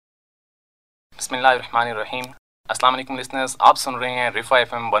بسم اللہ الرحمن الرحیم. السلام علیکم لسنرز، آپ سن رہے ہیں رفا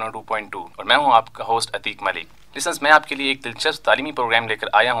FM 102.2 اور میں ہوں آپ کا ہوسٹ عتیق ملک. لسنرز، میں آپ کے لیے ایک دلچسپ تعلیمی پروگرام لے کر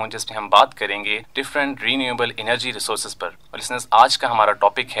آیا ہوں جس میں ہم بات کریں گے ڈفرینٹ رینیویبل انرجی ریسورسز پر. اور لسنرز، آج کا ہمارا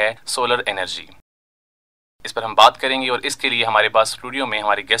ٹاپک ہے سولر انرجی. اس پر ہم بات کریں گے اور اس کے لیے ہمارے پاس اسٹوڈیو میں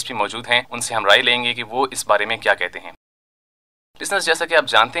ہمارے گیسٹ بھی موجود ہیں. ان سے ہم رائے لیں گے کہ وہ اس بارے میں کیا کہتے ہیں. لسنرز، جیسا کہ آپ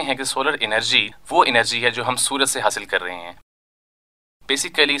جانتے ہیں کہ سولر انرجی وہ انرجی ہے جو ہم سورج سے حاصل کر رہے ہیں.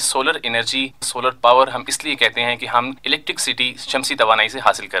 Basically solar energy, solar power ہم اس لیے کہتے ہیں کہ ہم الیکٹرکسٹی شمسی توانائی سے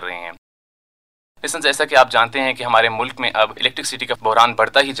حاصل کر رہے ہیں. لیکن جیسا کہ آپ جانتے ہیں کہ ہمارے ملک میں اب الیکٹرکسٹی کا بحران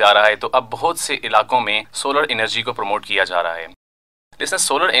بڑھتا ہی جا رہا ہے، تو اب بہت سے علاقوں میں سولر انرجی کو پروموٹ کیا جا رہا ہے. لیکن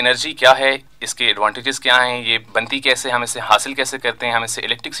سولر انرجی کیا ہے، اس کے ایڈوانٹیجز کیا ہیں، یہ بنتی کیسے، ہم اسے حاصل کیسے کرتے ہیں، ہم اسے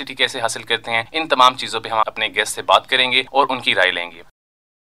الیکٹرکسٹی کیسے حاصل کرتے ہیں، ان تمام چیزوں پہ ہم اپنے گیسٹ سے بات کریں گے اور ان کی رائے لیں گے.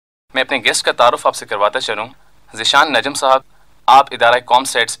 میں اپنے گیسٹ کا تعارف آپ سے کرواتا چلوں. زیشان نجم صاحب، آپ ادارہ کام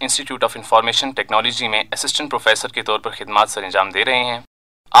seats institute of information technology میں اسسٹنٹ پروفیسر کے طور پر خدمات سر انجام دے رہے ہیں.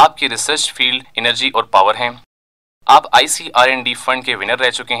 آپ کی ریسرچ فیلڈ انرجی اور پاور ہیں. آپ ICR&D فنڈ کے ونر رہ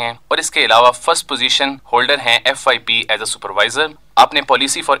چکے ہیں اور اس کے علاوہ فرسٹ پوزیشن ہولڈر ہیں FIP ایز اے سپروائزر. آپ نے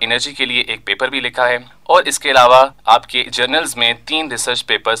پالیسی فار انرجی کے لیے ایک پیپر بھی لکھا ہے اور اس کے علاوہ آپ کے جرنلز میں 3 ریسرچ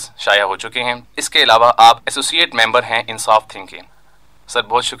پیپرز شائع ہو چکے ہیں. اس کے علاوہ آپ ایسوسیٹ ممبر ہیں انصاف تھنک کے. سر،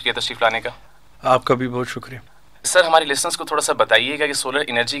 بہت شکریہ تشریف لانے کا. آپ کا بھی بہت شکریہ. سر، ہمارے لسنرز کو تھوڑا سا بتائیے گا کہ سولر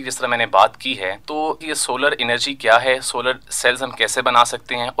انرجی جس طرح میں نے بات کی ہے، تو یہ سولر انرجی کیا ہے، سولر سیلز ہم کیسے بنا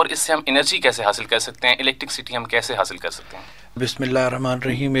سکتے ہیں اور اس سے ہم انرجی کیسے حاصل کر سکتے ہیں، الیکٹرکسٹی ہم کیسے حاصل کر سکتے ہیں. بسم اللہ الرحمن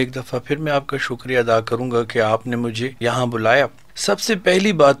الرحیم. ایک دفعہ پھر میں آپ کا شکریہ ادا کروں گا کہ آپ نے مجھے یہاں بلایا. سب سے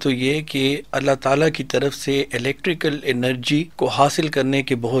پہلی بات تو یہ کہ اللہ تعالیٰ کی طرف سے الیکٹریکل انرجی کو حاصل کرنے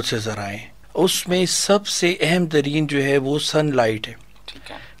کے بہت سے ذرائع ہیں. اس میں سب سے اہم ترین جو ہے وہ سن لائٹ ہے.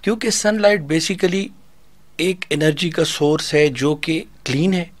 ٹھیک ہے. کیونکہ سن لائٹ بیسیکلی ایک انرجی کا سورس ہے جو کہ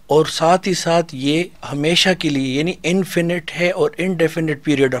کلین ہے اور ساتھ ہی ساتھ یہ ہمیشہ کے لیے یعنی انفینٹ ہے اور انڈیفینٹ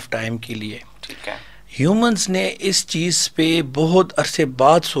پیریڈ آف ٹائم کے لیے. ٹھیک ہے. ہیومنز نے اس چیز پہ بہت عرصے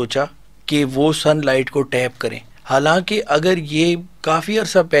بعد سوچا کہ وہ سن لائٹ کو ٹیپ کریں. حالانکہ اگر یہ کافی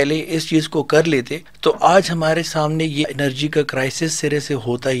عرصہ پہلے اس چیز کو کر لیتے تو آج ہمارے سامنے یہ انرجی کا کرائسس سرے سے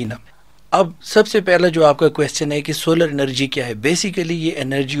ہوتا ہی نہ. اب سب سے پہلا جو آپ کا کویسچن ہے کہ سولر انرجی کیا ہے، بیسیکلی یہ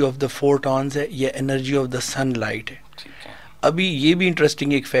انرجی آف دا فوٹونز ہے یا energy of the sun light ہے. ابھی یہ بھی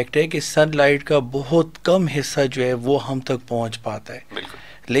انٹرسٹنگ ایک فیکٹ ہے کہ سن لائٹ کا بہت کم حصہ جو ہے وہ ہم تک پہنچ پاتا ہے.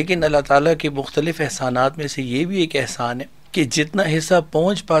 لیکن اللہ تعالیٰ کے مختلف احسانات میں سے یہ بھی ایک احسان ہے کہ جتنا حصہ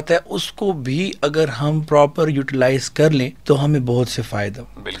پہنچ پاتا ہے اس کو بھی اگر ہم پراپر یوٹیلائز کر لیں تو ہمیں بہت سے فائدہ.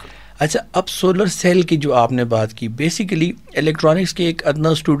 بالکل. اچھا، اب سولر سیل کی جو آپ نے بات کی، بیسیکلی الیکٹرانکس کے ایک ادنا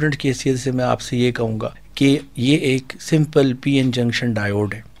اسٹوڈنٹ کی حیثیت سے میں آپ سے یہ کہوں گا کہ یہ ایک سمپل PN جنکشن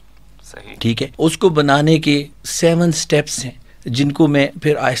ڈائیوڈ ہے. صحیح. ٹھیک ہے. اس کو بنانے کے 7 سٹیپس ہیں جن کو میں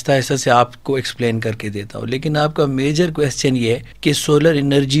پھر آہستہ آہستہ سے آپ کو ایکسپلین کر کے دیتا ہوں. لیکن آپ کا میجر کویسچن یہ ہے کہ سولر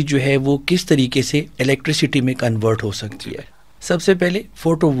انرجی جو ہے وہ کس طریقے سے الیکٹریسٹی میں کنورٹ ہو سکتی ہے. سب سے پہلے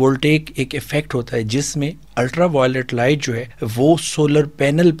فوٹو وولٹیک ایک ایفیکٹ ہوتا ہے جس میں الٹرا وائلٹ لائٹ جو ہے وہ سولر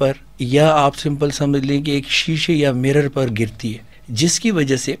پینل پر یا آپ سمپل سمجھ لیں کہ ایک شیشے یا مرر پر گرتی ہے، جس کی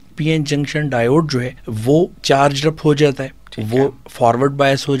وجہ سے PN جنکشن ڈائیوڈ جو ہے وہ چارج اپ ہو جاتا ہے، وہ فارورڈ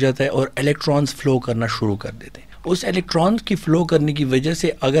بائس ہو جاتا ہے اور الیکٹرانز فلو کرنا شروع کر دیتے ہیں. اس الیکٹرانز کی فلو کرنے کی وجہ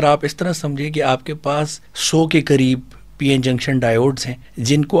سے اگر آپ اس طرح سمجھیں کہ آپ کے پاس 100 کے قریب PN جنکشن ڈائیوڈز ہیں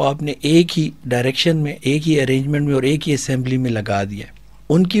جن کو آپ نے ایک ہی ڈائریکشن میں، ایک ہی ارینجمنٹ میں اور ایک ہی اسمبلی میں لگا دیا ہے،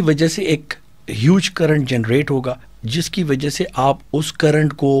 ان کی وجہ سے ایک ہیوج کرنٹ جنریٹ ہوگا جس کی وجہ سے آپ اس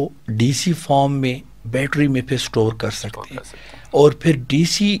کرنٹ کو DC فارم میں بیٹری میں پھر سٹور کر سکتے ہیں اور پھر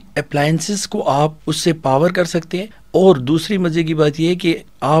DC اپلائنسز کو آپ اس سے پاور کر سکتے ہیں. اور دوسری مزے کی بات یہ ہے کہ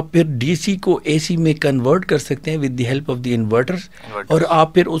آپ پھر DC کو AC میں کنورٹ کر سکتے ہیں with the help of the inverters اور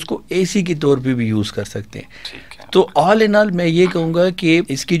آپ پھر اس کو AC کے طور پہ بھی یوز کر سکتے ہیں. تو آل ان آل میں یہ کہوں گا کہ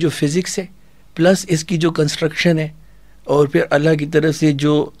اس کی جو فزکس ہے پلس اس کی جو کنسٹرکشن ہے اور پھر اللہ کی طرف سے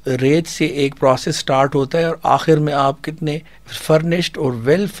جو ریت سے ایک پروسیس سٹارٹ ہوتا ہے اور آخر میں آپ کتنے فرنشڈ اور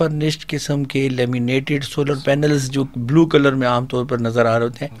ویل فرنشڈ قسم کے لیمینیٹڈ سولر پینلز جو بلو کلر میں عام طور پر نظر آ رہے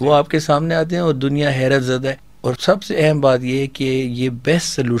ہوتے ہیں وہ آپ کے سامنے آتے ہیں اور دنیا حیرت زدہ ہے. اور سب سے اہم بات یہ ہے کہ یہ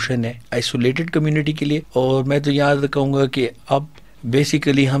بیسٹ سلوشن ہے آئسولیٹڈ کمیونٹی کے لیے. اور میں تو یاد کہوں گا کہ اب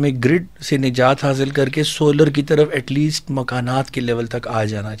بیسیکلی ہمیں گرڈ سے نجات حاصل کر کے سولر کی طرف ایٹ لیسٹ مکانات کے لیول تک آ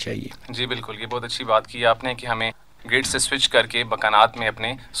جانا چاہیے. جی بالکل، یہ بہت اچھی بات کی آپ نے کہ ہمیں گرڈ سے سوئچ کر کے مکانات میں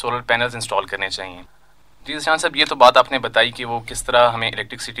اپنے سولر پینلز انسٹال کرنے چاہیے. جی زیشان صاحب، یہ تو بات آپ نے بتائی کہ وہ کس طرح ہمیں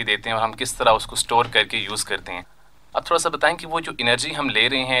الیکٹرکسٹی دیتے ہیں اور ہم کس طرح اس کو سٹور کر کے یوز کرتے ہیں. اب تھوڑا سا بتائیں کہ وہ جو انرجی ہم لے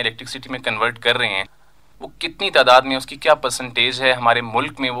رہے ہیں الیکٹرکسٹی میں کنورٹ کر رہے ہیں وہ کتنی تعداد میں، اس کی کیا پرسنٹیج ہے ہمارے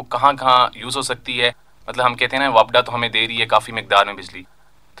ملک میں، وہ کہاں کہاں یوز ہو سکتی ہے. مطلب ہم کہتے ہیں نا وابڈا تو ہمیں دے رہی ہے کافی مقدار میں بجلی،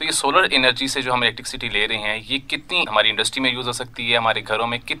 تو یہ سولر انرجی سے جو ہم الیکٹرسٹی لے رہے ہیں یہ کتنی ہماری انڈسٹری میں یوز ہو سکتی ہے، ہمارے گھروں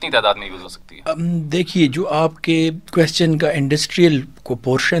میں کتنی تعداد میں یوز ہو سکتی ہے؟ دیکھیے جو آپ کے کویسچن کا انڈسٹریل کو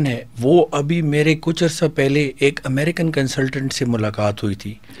پورشن ہے وہ ابھی میرے کچھ عرصہ پہلے ایک امریکن کنسلٹنٹ سے ملاقات ہوئی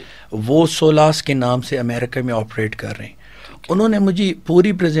تھی، وہ سولاس کے نام سے امریکہ میں آپریٹ کر رہے ہیں. انہوں نے مجھے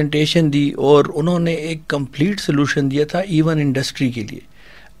پوری پریزنٹیشن دی اور انہوں نے ایک کمپلیٹ سلوشن دیا تھا ایون انڈسٹری کے لیے.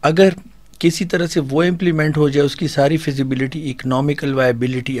 اگر کسی طرح سے وہ امپلیمنٹ ہو جائے، اس کی ساری فیزیبلٹی، اکنامیکل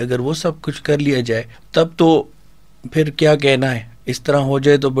وائبلٹی، اگر وہ سب کچھ کر لیا جائے تب تو پھر کیا کہنا ہے، اس طرح ہو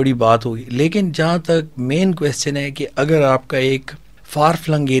جائے تو بڑی بات ہوگی. لیکن جہاں تک مین کویسچن ہے کہ اگر آپ کا ایک فار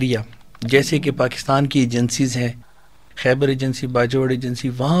فلنگ ایریا جیسے کہ پاکستان کی ایجنسیز ہیں، خیبر ایجنسی، باجوڑ ایجنسی،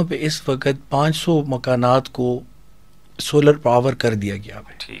 وہاں پہ اس وقت 500 مکانات کو سولر پاور کر دیا گیا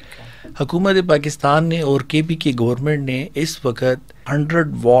ہے. ٹھیک ہے. حکومت پاکستان نے اور کے پی کی گورنمنٹ نے اس وقت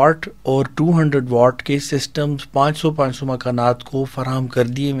 100 واٹ اور 200 واٹ کے سسٹمز 500 مکانات کو فراہم کر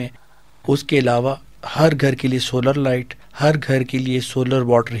دیے میں. اس کے علاوہ ہر گھر کے لیے سولر لائٹ، ہر گھر کے لیے سولر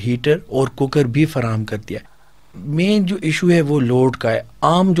واٹر ہیٹر اور کوکر بھی فراہم کر دیا. مین جو ایشو ہے وہ لوڈ کا ہے.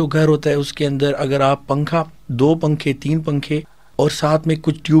 عام جو گھر ہوتا ہے اس کے اندر اگر آپ پنکھا، 2 پنکھے، 3 پنکھے اور ساتھ میں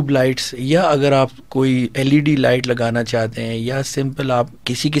کچھ ٹیوب لائٹس، یا اگر آپ کوئی LED لائٹ لگانا چاہتے ہیں یا سمپل آپ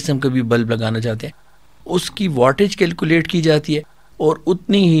کسی قسم کا بھی بلب لگانا چاہتے ہیں، اس کی واٹیج کیلکولیٹ کی جاتی ہے اور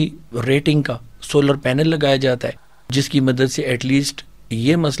اتنی ہی ریٹنگ کا سولر پینل لگایا جاتا ہے، جس کی مدد سے ایٹ لیسٹ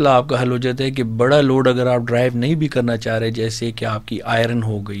یہ مسئلہ آپ کا حل ہو جاتا ہے کہ بڑا لوڈ اگر آپ ڈرائیو نہیں بھی کرنا چاہ رہے، جیسے کہ آپ کی آئرن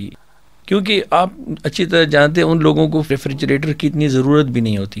ہو گئی، کیونکہ آپ اچھی طرح جانتے ہیں ان لوگوں کو ریفریجریٹر کی اتنی ضرورت بھی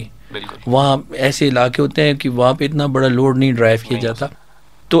نہیں ہوتی. وہاں ایسے علاقے ہوتے ہیں کہ وہاں پہ اتنا بڑا لوڈ نہیں ڈرائیو کیا جاتا،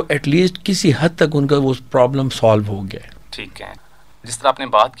 تو ایٹ لیسٹ کسی حد تک ان کا وہ پرابلم سالو ہو گیا ہے. ٹھیک ہے. جس طرح آپ نے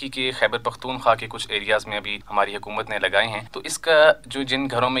بات کی کہ خیبر پختونخوا کے کچھ ایریاز میں ابھی ہماری حکومت نے لگائے ہیں، تو اس کا جو جن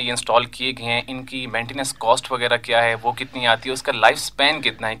گھروں میں یہ انسٹال کیے گئے ہیں ان کی مینٹیننس کاسٹ وغیرہ کیا ہے، وہ کتنی آتی ہے، اس کا لائف سپین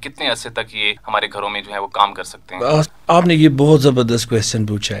کتنا ہے، کتنے عرصے تک یہ ہمارے گھروں میں جو ہے وہ کام کر سکتے ہیں؟ آپ نے یہ بہت زبردست کویسچن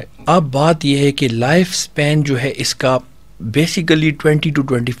پوچھا ہے. اب بات یہ ہے کہ لائف سپین جو ہے اس کا بیسیکلی 20 to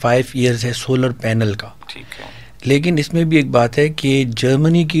 25 ایئرز ہے سولر پینل کا. ٹھیک ہے. لیکن اس میں بھی ایک بات ہے کہ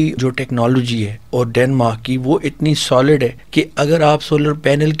جرمنی کی جو ٹیکنالوجی ہے اور ڈینمارک کی وہ اتنی سالڈ ہے کہ اگر آپ سولر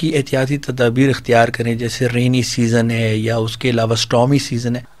پینل کی احتیاطی تدابیر اختیار کریں، جیسے رینی سیزن ہے یا اس کے علاوہ اسٹارمی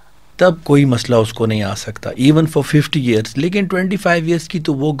سیزن ہے، تب کوئی مسئلہ اس کو نہیں آ سکتا ایون فار 50 ایئرس. لیکن 25 ایئرس کی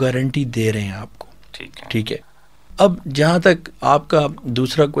تو وہ گارنٹی دے رہے ہیں آپ کو. ٹھیک ہے. اب جہاں تک آپ کا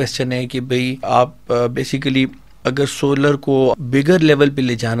دوسرا کویسچن ہے کہ بھئی آپ بیسیکلی اگر سولر کو بگر لیول پہ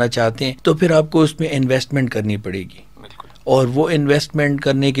لے جانا چاہتے ہیں تو پھر آپ کو اس میں انویسٹمنٹ کرنی پڑے گی، اور وہ انویسٹمنٹ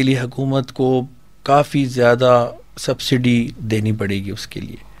کرنے کے لیے حکومت کو کافی زیادہ سبسڈی دینی پڑے گی اس کے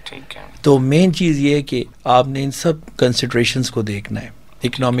لیے. ٹھیک ہے. تو مین چیز یہ ہے کہ آپ نے ان سب کنسیڈریشنز کو دیکھنا ہے،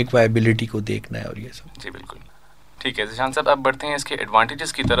 اکنامک وائبلٹی کو دیکھنا ہے اور یہ سب. جی بالکل. ٹھیک ہے ذیشان صاحب، اب بڑھتے ہیں اس کے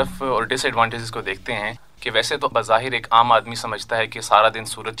ایڈوانٹیجز کی طرف اور ڈس ایڈوانٹیجز کو دیکھتے ہیں. کہ ویسے تو بظاہر ایک عام آدمی سمجھتا ہے کہ سارا دن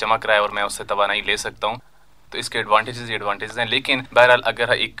سورج چمک رہا ہے اور میں اس سے توانائی لے سکتا ہوں، تو اس کے ایڈوانٹیجز ہیں. لیکن بہرحال اگر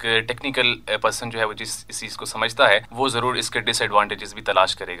ایک ٹیکنیکل پرسن جو ہے وہ جس اس چیز کو سمجھتا ہے وہ ضرور اس کے ڈس ایڈوانٹیجز بھی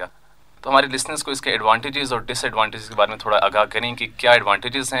تلاش کرے گا. تو ہمارے لسنرز کو اس کے ایڈوانٹیجز اور ڈس ایڈوانٹیجز کے بارے میں تھوڑا آگاہ کریں کہ کیا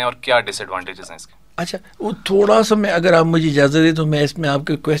ایڈوانٹیجز ہیں اور کیا ڈس ایڈوانٹیجز ہیں اس کے. اچھا، وہ تھوڑا سا میں اگر آپ مجھے اجازت دیں تو میں اس میں آپ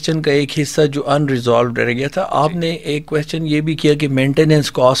کے کویسچن کا ایک حصہ جو ان ریزالوڈ رہ گیا تھا، آپ نے ایک کویسچن یہ بھی کیا کہ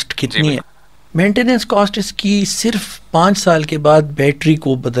مینٹیننس کاسٹ کتنی ہے. مینٹیننس کاسٹ اس کی صرف 5 سال کے بعد بیٹری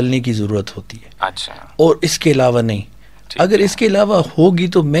کو بدلنے کی ضرورت ہوتی ہے. اچھا. اور اس کے علاوہ نہیں. اگر اس کے علاوہ ہوگی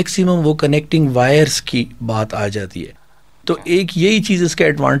تو میکسیمم وہ کنیکٹنگ وائرز کی بات آ جاتی ہے. تو ایک یہی چیز اس کا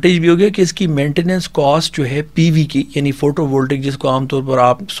ایڈوانٹیج بھی ہو گیا کہ اس کی مینٹیننس کاسٹ جو ہے پی وی کی، یعنی فوٹو وولٹک، جس کو عام طور پر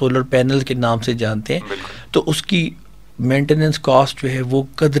آپ سولر پینل کے نام سے جانتے ہیں، تو اس کی مینٹیننس کاسٹ جو ہے وہ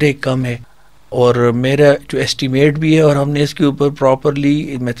قدرے کم ہے. اور میرا جو ایسٹیمیٹ بھی ہے، اور ہم نے اس کے اوپر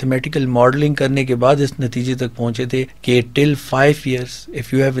پراپرلی میتھمیٹیکل ماڈلنگ کرنے کے بعد اس نتیجے تک پہنچے تھے کہ ٹل 5 years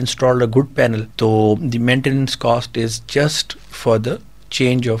if you have installed a good panel تو the maintenance cost is just for the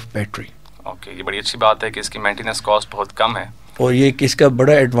change of battery. Okay, یہ بڑی اچھی بات ہے کہ اس کی مینٹیننس کاسٹ بہت کم ہے، اور یہ اس کا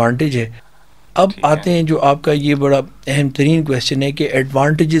بڑا ایڈوانٹیج ہے. اب آتے ہیں جو آپ کا یہ بڑا اہم ترین کویسچن ہے کہ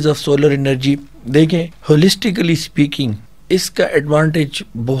ایڈوانٹیجز آف سولر انرجی. دیکھیں، ہولسٹیکلی اسپیکنگ اس کا ایڈوانٹیج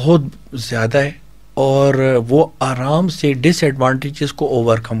بہت زیادہ ہے اور وہ آرام سے ڈس ایڈوانٹیجز کو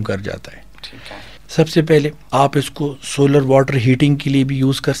اوور کم کر جاتا ہے. سب سے پہلے آپ اس کو سولر واٹر ہیٹنگ کے لیے بھی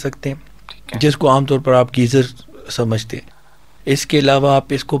یوز کر سکتے ہیں، جس کو عام طور پر آپ گیزر سمجھتے ہیں. اس کے علاوہ آپ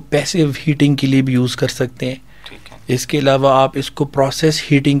اس کو پیسیو ہیٹنگ کے لیے بھی یوز کر سکتے ہیں. اس کے علاوہ آپ اس کو پروسیس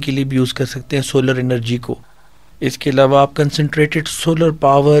ہیٹنگ کے لیے بھی یوز کر سکتے ہیں سولر انرجی کو. اس کے علاوہ آپ کنسنٹریٹڈ سولر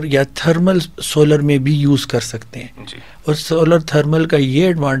پاور یا تھرمل سولر میں بھی یوز کر سکتے ہیں جی. اور سولر تھرمل کا یہ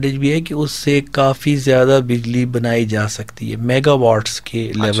ایڈوانٹیج بھی ہے کہ اس سے کافی زیادہ بجلی بنائی جا سکتی ہے، میگا واٹس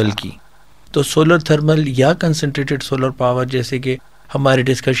کے لیول کی. تو سولر تھرمل یا کنسنٹریٹڈ سولر پاور جیسے کہ ہماری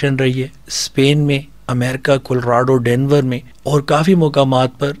ڈسکشن رہی ہے اسپین میں، امریکہ کولراڈو ڈینور میں اور کافی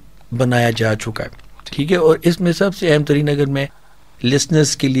مقامات پر بنایا جا چکا ہے. ٹھیک ہے. اور اس میں سب سے اہم ترین اگر میں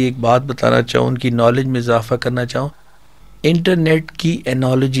لسنرز کے لیے ایک بات بتانا چاہوں، ان کی نالج میں اضافہ کرنا چاہوں، انٹرنیٹ کی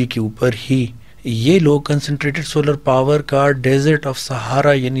انالوجی کے اوپر ہی یہ لوگ کنسنٹریٹڈ سولر پاور کا ڈیزرٹ آف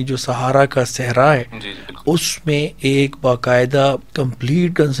سہارا یعنی جو سہارا کا صحرا ہے اس میں ایک باقاعدہ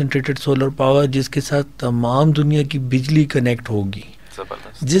کمپلیٹ کنسنٹریٹڈ سولر پاور جس کے ساتھ تمام دنیا کی بجلی کنیکٹ ہوگی،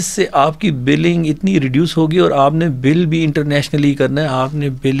 جس سے آپ کی بلنگ اتنی ریڈیوس ہوگی اور آپ نے بل بھی انٹرنیشنلی کرنا ہے، آپ نے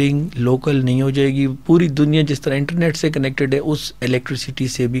بلنگ لوکل نہیں ہو جائے گی، پوری دنیا جس طرح انٹرنیٹ سے کنیکٹڈ ہے اس الیکٹریسٹی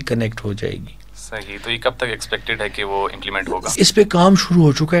سے بھی کنیکٹ ہو جائے گی. صحیح. تو یہ کب تک ایکسپیکٹڈ ہے کہ وہ امپلیمنٹ ہوگا؟ اس پہ کام شروع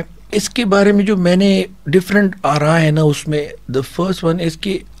ہو چکا ہے. اس کے بارے میں جو میں نے ڈفرینٹ آ رہا ہے نا، اس میں دا فرسٹ ون اس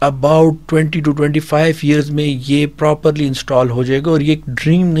کی اباؤٹ 20 to 25 ایئرز میں یہ پراپرلی انسٹال ہو جائے گا. اور یہ ایک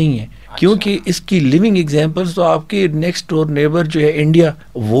ڈریم نہیں ہے کیونکہ اس کی لیونگ ایگزامپلس تو آپ کے نیکسٹ ڈور نیبر جو ہے انڈیا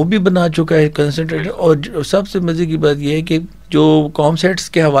وہ بھی بنا چکا ہے کنسنٹریٹ. اور سب سے مزے کی بات یہ ہے کہ جو کامسیٹس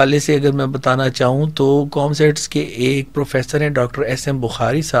کے حوالے سے اگر میں بتانا چاہوں تو کامسیٹس کے ایک پروفیسر ہیں ڈاکٹر ایس ایم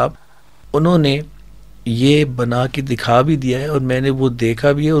بخاری صاحب، انہوں نے یہ بنا کے دکھا بھی دیا ہے اور میں نے وہ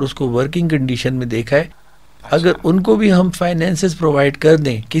دیکھا بھی ہے اور اس کو ورکنگ کنڈیشن میں دیکھا ہے. اگر ان کو بھی ہم فائنینسز پرووائڈ کر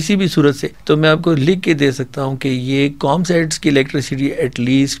دیں کسی بھی صورت سے تو میں آپ کو لکھ کے دے سکتا ہوں کہ یہ کامسیٹس کی الیکٹریسٹی ایٹ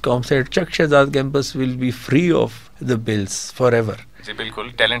لیسٹ کامسیٹ چک Shahzad campus will be free of the bills for ever. جی بالکل،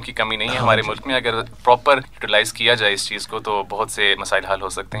 ٹیلنٹ کی کمی نہیں ہے ہمارے ملک میں. اگر پراپر یوٹیلائز کیا جائے اس چیز کو تو بہت سے مسائل حل ہو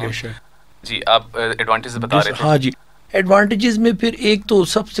سکتے ہیں. جی آپ ایڈوانٹیجز بتا رہے تھے. ہاں جی، ایڈوانٹیجز میں پھر ایک تو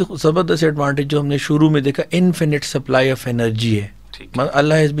سب سے زبردست ایڈوانٹیج جو ہم نے شروع میں دیکھا انفینٹ سپلائی آف انرجی ہے.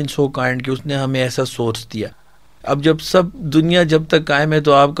 اللہ ہیز بین سو کائنڈ کہ اس نے ہمیں ایسا سورس دیا. اب جب سب دنیا جب تک قائم ہے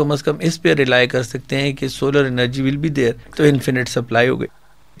تو آپ کم از کم اس پہ ریلائی کر سکتے ہیں کہ solar energy will be there, تو انفینٹ سپلائی ہو گئی.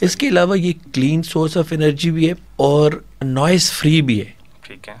 اس کے علاوہ یہ کلین سورس آف انرجی بھی ہے اور نوائز فری بھی ہے.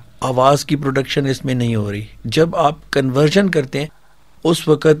 ٹھیک ہے، آواز کی پروڈکشن اس میں نہیں ہو رہی. جب آپ کنورژن کرتے ہیں اس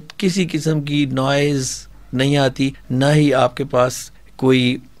وقت کسی قسم کی نوائز نہیں آتی، نہ ہی آپ کے پاس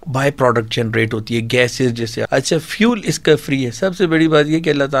کوئی بائی پروڈکٹ جنریٹ ہوتی ہے گیسز جیسے. اچھا فیول اس کا فری ہے. سب سے بڑی بات یہ کہ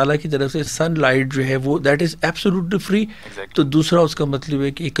اللہ تعالیٰ کی طرف سے سن لائٹ جو ہے وہ دیٹ از ایبسولوٹلی فری. تو دوسرا اس کا مطلب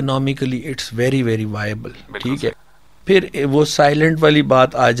ہے کہ economically it's very very viable. ٹھیک ہے. پھر وہ سائلنٹ والی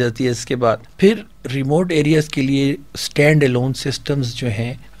بات آ جاتی ہے. اس کے بعد پھر ریموٹ ایریاز کے لیے اسٹینڈ الون سسٹمز جو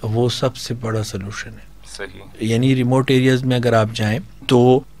ہیں وہ سب سے بڑا سلوشن ہے. صحیح. یعنی ریموٹ ایریاز میں اگر آپ جائیں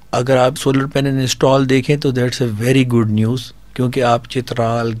تو اگر آپ سولر پینل انسٹال دیکھیں تو that's a very good news, کیونکہ آپ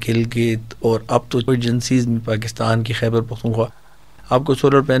چترال، گلگت اور اب تو ایجنسیز میں پاکستان کی خیبر پختونخوا آپ کو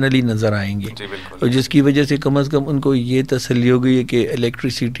سولر پینل ہی نظر آئیں گے. اور جس کی وجہ سے کم از کم ان کو یہ تسلی ہو گئی ہے کہ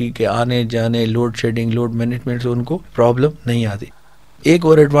الیکٹریسٹی کے آنے جانے، لوڈ شیڈنگ، لوڈ مینجمنٹ سے ان کو پرابلم نہیں آتی. ایک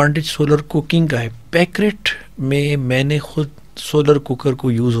اور ایڈوانٹیج سولر کوکنگ کا ہے. پیکرٹ میں نے خود سولر کوکر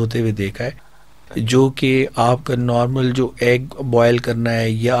کو یوز ہوتے ہوئے دیکھا ہے، جو کہ آپ کا نارمل جو ایگ بوائل کرنا ہے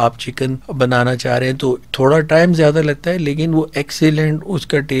یا آپ چکن بنانا چاہ رہے ہیں تو تھوڑا ٹائم زیادہ لگتا ہے، لیکن وہ ایکسیلنٹ اس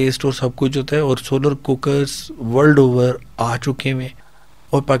کا ٹیسٹ اور سب کچھ ہوتا ہے. اور solar cookers world over a چکے ہیں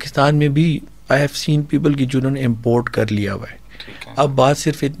اور پاکستان میں بھی آئی ہیو سین پیپل کی جنہوں نے امپورٹ کر لیا ہوا ہے. اب بات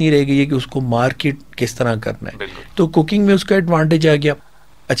صرف اتنی رہ گئی ہے کہ اس کو مارکیٹ کس طرح کرنا ہے. تو کوکنگ میں اس کا ایڈوانٹیج آ گیا.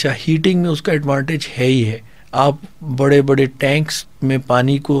 اچھا ہیٹنگ میں اس کا ایڈوانٹیج ہے ہی ہے. آپ بڑے بڑے ٹینکس میں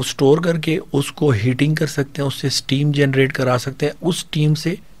پانی کو سٹور کر کے اس کو ہیٹنگ کر سکتے ہیں، اس سے سٹیم جنریٹ کرا سکتے ہیں، اس سٹیم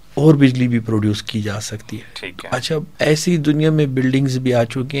سے اور بجلی بھی پروڈیوس کی جا سکتی ہے. اچھا ایسی دنیا میں بلڈنگز بھی آ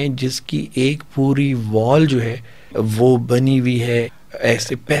چکے ہیں جس کی ایک پوری وال جو ہے وہ بنی ہوئی ہے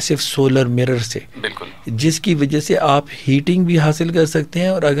ایسے پیسو سولر مرر سے، جس کی وجہ سے آپ ہیٹنگ بھی حاصل کر سکتے ہیں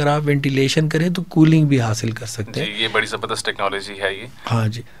اور اگر آپ وینٹیلیشن کریں تو کولنگ بھی حاصل کر سکتے ہیں. یہ بڑی زبردست ٹیکنالوجی ہے یہ. ہاں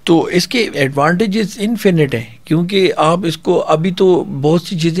جی. تو اس کے ایڈوانٹیجز انفینٹ ہیں کیونکہ آپ اس کو ابھی تو بہت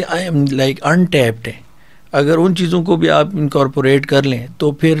سی چیزیں لائک انٹیپڈ ہیں. اگر ان چیزوں کو بھی آپ انکارپوریٹ کر لیں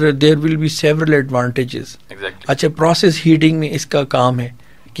تو پھر دیر ول بی سیورل ایڈوانٹیجز. اچھا پروسیس ہیٹنگ میں اس کا کام ہے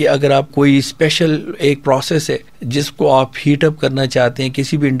کہ اگر آپ کوئی اسپیشل ایک پروسیس ہے جس کو آپ ہیٹ اپ کرنا چاہتے ہیں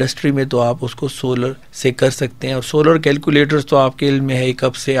کسی بھی انڈسٹری میں تو آپ اس کو سولر سے کر سکتے ہیں. اور سولر کیلکولیٹرز تو آپ کے علم میں ہے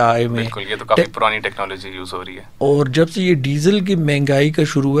کب سے آئے ہوئے ہیں. یہ تو کافی پرانی ٹیکنالوجی یوز ہو رہی ہے. اور جب سے یہ ڈیزل کی مہنگائی کا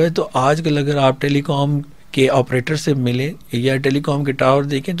شروع ہے تو آج کل اگر آپ ٹیلی کام کے آپریٹر سے ملیں یا ٹیلی کام کے ٹاور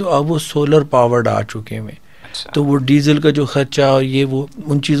دیکھیں تو اب وہ سولر پاورڈ آ چکے ہیں. تو وہ ڈیزل کا جو خرچہ اور یہ وہ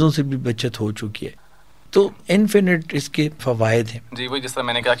ان چیزوں سے بھی بچت ہو چکی ہے. تو انفینٹ اس کے فوائد ہیں. جی وہی جس طرح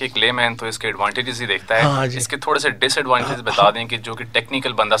میں نے کہا کہ ایک لے مین تو اس کے ایڈوانٹیجز ہی دیکھتا ہے. ہاں جی. اس کے تھوڑے سے ڈس ایڈوانٹیجز بتا دیں کہ جو کہ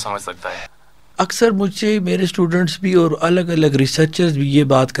ٹیکنیکل بندہ سمجھ سکتا ہے. اکثر مجھ سے میرے اسٹوڈنٹس بھی اور الگ الگ ریسرچرز بھی یہ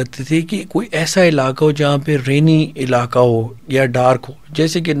بات کرتے تھے کہ کوئی ایسا علاقہ ہو جہاں پہ رینی علاقہ ہو یا ڈارک ہو,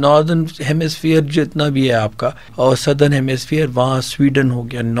 جیسے کہ ناردرن ہیمسفیئر جتنا بھی ہے آپ کا اور سدرن ہیمسفیئر, وہاں سویڈن ہو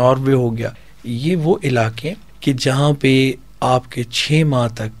گیا, ناروے ہو گیا, یہ وہ علاقے کہ جہاں پہ آپ کے 6 ماہ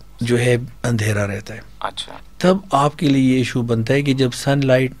تک جو ہے اندھیرا رہتا ہے. اچھا. تب آپ کے لیے یہ ایشو بنتا ہے کہ جب سن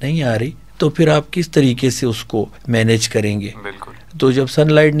لائٹ نہیں آ رہی تو پھر آپ کس طریقے سے اس کو مینیج کریں گے. بالکل. تو جب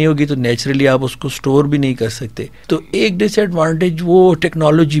سن لائٹ نہیں ہوگی تو نیچرلی آپ اس کو سٹور بھی نہیں کر سکتے. تو ایک ڈس ایڈوانٹیج وہ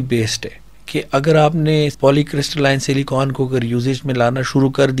ٹیکنالوجی بیسڈ ہے کہ اگر آپ نے پولی کرسٹلائن سلیکان کو اگر یوزیج میں لانا شروع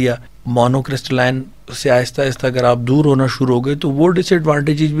کر دیا, مونو کرسٹلائن سے آہستہ آہستہ اگر آپ دور ہونا شروع ہو گئے تو وہ ڈس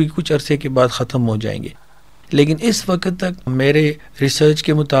ایڈوانٹیجز بھی کچھ عرصے کے بعد ختم ہو جائیں گے. لیکن اس وقت تک میرے ریسرچ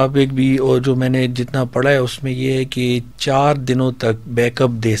کے مطابق بھی اور جو میں نے جتنا پڑھا ہے اس میں یہ ہے کہ 4 دنوں تک بیک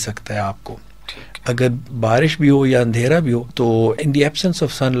اپ دے سکتا ہے آپ کو. اگر بارش بھی ہو یا اندھیرا بھی ہو تو ان the absence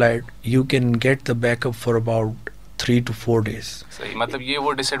of sun light you can get the back up for about 3 to 4 days. صحیح. مطلب یہ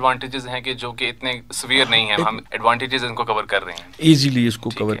وہ ڈس ایڈوانٹیجز ہیں کہ جو کہ اتنے سویئر نہیں ہیں, ہم ایڈوانٹیجز ان کو کور کر رہے ہیں, ایزیلی اس کو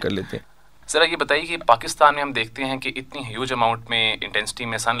کور کر لیتے ہیں. ذرا یہ بتائیے کہ پاکستان میں ہم دیکھتے ہیں کہ اتنی ہیوج اماؤنٹ میں انٹینسٹی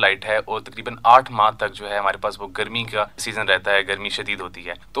میں سن لائٹ ہے اور تقریباً 8 ماہ تک جو ہے ہمارے پاس وہ گرمی کا سیزن رہتا ہے, گرمی شدید ہوتی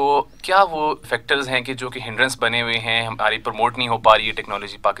ہے. تو کیا وہ فیکٹرز ہیں کہ جو کہ ہنڈرنس بنے ہوئے ہیں, ہماری پروموٹ نہیں ہو پا رہی ہے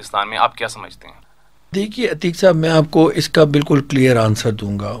ٹیکنالوجی پاکستان میں, آپ کیا سمجھتے ہیں؟ دیکھیے عتیق صاحب, میں آپ کو اس کا بالکل کلیئر آنسر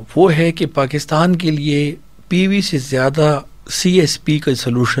دوں گا. وہ ہے کہ پاکستان کے لیے پی وی سے زیادہ سی ایس پی کا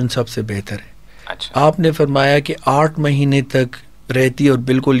سلوشن سب سے بہتر ہے. اچھا. آپ نے فرمایا کہ 8 مہینے تک رہتی ہے اور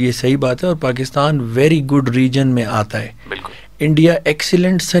بالکل یہ صحیح بات ہے, اور پاکستان ویری گڈ ریجن میں آتا ہے. بالکل. انڈیا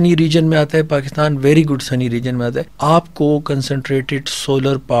ایکسیلنٹ سنی ریجن میں آتا ہے, پاکستان ویری گڈ سنی ریجن میں آتا ہے. آپ کو کنسنٹریٹڈ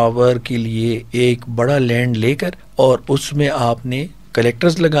سولر پاور کے لیے ایک بڑا لینڈ لے کر اور اس میں آپ نے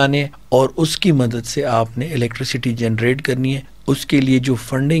کلیکٹرز لگانے اور اس کی مدد سے آپ نے الیکٹریسٹی جنریٹ کرنی ہے. اس کے لیے جو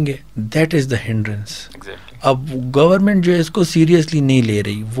فنڈنگ ہے دیٹ از دا ہنڈرنس. اب گورنمنٹ جو ہے اس کو سیریسلی نہیں لے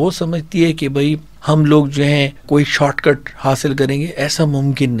رہی, وہ سمجھتی ہے کہ بھائی ہم لوگ جو ہیں کوئی شارٹ کٹ حاصل کریں گے, ایسا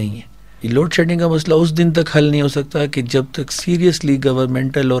ممکن نہیں ہے. یہ لوڈ شیڈنگ کا مسئلہ اس دن تک حل نہیں ہو سکتا کہ جب تک سیریسلی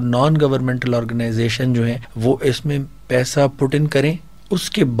گورنمنٹل اور نان گورنمنٹل آرگنائزیشن جو ہیں وہ اس میں پیسہ پٹ ان کریں, اس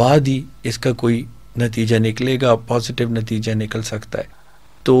کے بعد ہی اس کا کوئی نتیجہ نکلے گا, پازیٹیو نتیجہ نکل سکتا ہے.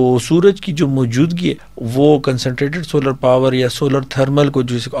 تو سورج کی جو موجودگی ہے وہ کنسنٹریٹڈ سولر پاور یا سولر تھرمل کو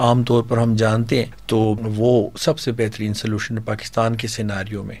جس کو عام طور پر ہم جانتے ہیں, تو وہ سب سے بہترین سلوشن ہے پاکستان کے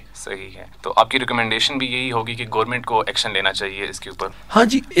سیناریو میں. صحیح ہے. تو آپ کی ریکمنڈیشن بھی یہی ہوگی کہ گورنمنٹ کو ایکشن لینا چاہیے اس کے اوپر؟ ہاں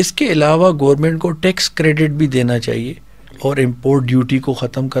جی, اس کے علاوہ گورنمنٹ کو ٹیکس کریڈٹ بھی دینا چاہیے اور امپورٹ ڈیوٹی کو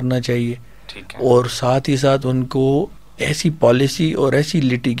ختم کرنا چاہیے. ٹھیک ہے. اور ساتھ ہی ساتھ ان کو ایسی پالیسی اور ایسی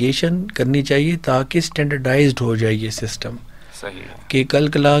لٹیگیشن کرنی چاہیے تاکہ اسٹینڈرڈائزڈ ہو جائے یہ سسٹم. صحیح ہے. کہ کل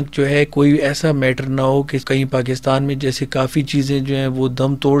کلانک جو ہے کوئی ایسا میٹر نہ ہو کہ کہیں پاکستان میں جیسے کافی چیزیں جو ہیں وہ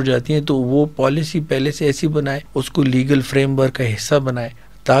دم توڑ جاتی ہیں, تو وہ پالیسی پہلے سے ایسی بنائے, اس کو لیگل فریم ورک کا حصہ بنائے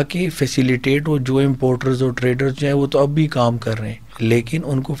تاکہ فیسیلیٹیٹ ہو. جو امپورٹرز اور ٹریڈرز جو ہیں وہ تو اب بھی کام کر رہے ہیں, لیکن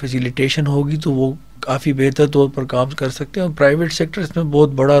ان کو فیسیلیٹیشن ہوگی تو وہ کافی بہتر طور پر کام کر سکتے ہیں. اور پرائیویٹ سیکٹر اس میں بہت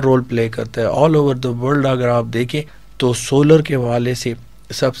بڑا رول پلے کرتا ہے. آل اوور دا ورلڈ اگر آپ دیکھیں تو سولر کے حوالے سے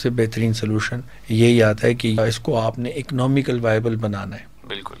سب سے بہترین سلوشن یہی آتا ہے کہ اس کو آپ نے اکنامیکل وائبل بنانا ہے.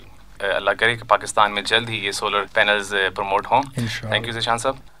 بالکل. اللہ کرے کہ پاکستان میں جلد ہی یہ سولر پینلز پروموٹ ہوں. تھینک یو زیشان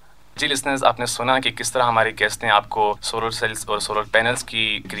صاحب. جی لسنرز, آپ نے سنا کہ کس طرح ہمارے گیسٹ نے آپ کو سولر سیلز اور سولر پینلز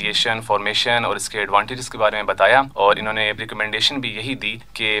کی کریشن, فارمیشن اور اس کے ایڈوانٹیجز کے بارے میں بتایا, اور انہوں نے ریکمنڈیشن بھی یہی دی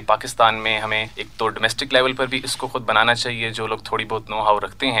کہ پاکستان میں ہمیں ایک تو ڈومیسٹک لیول پر بھی اس کو خود بنانا چاہیے, جو لوگ تھوڑی بہت نو ہاؤ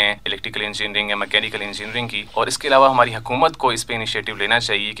رکھتے ہیں الیکٹریکل انجینئرنگ یا میکینیکل انجینئرنگ کی, اور اس کے علاوہ ہماری حکومت کو اس پہ انیشیٹو لینا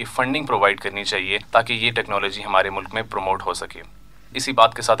چاہیے کہ فنڈنگ پرووائڈ کرنی چاہیے تاکہ یہ ٹیکنالوجی ہمارے ملک میں پروموٹ ہو سکے. اسی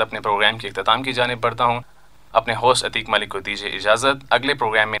بات کے ساتھ اپنے پروگرام کے اختتام کی جانب بڑھتا ہوں. اپنے ہوسٹ عتیق ملک کو دیجیے اجازت. اگلے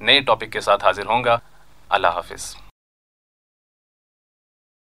پروگرام میں نئے ٹاپک کے ساتھ حاضر ہوں گا. اللہ حافظ.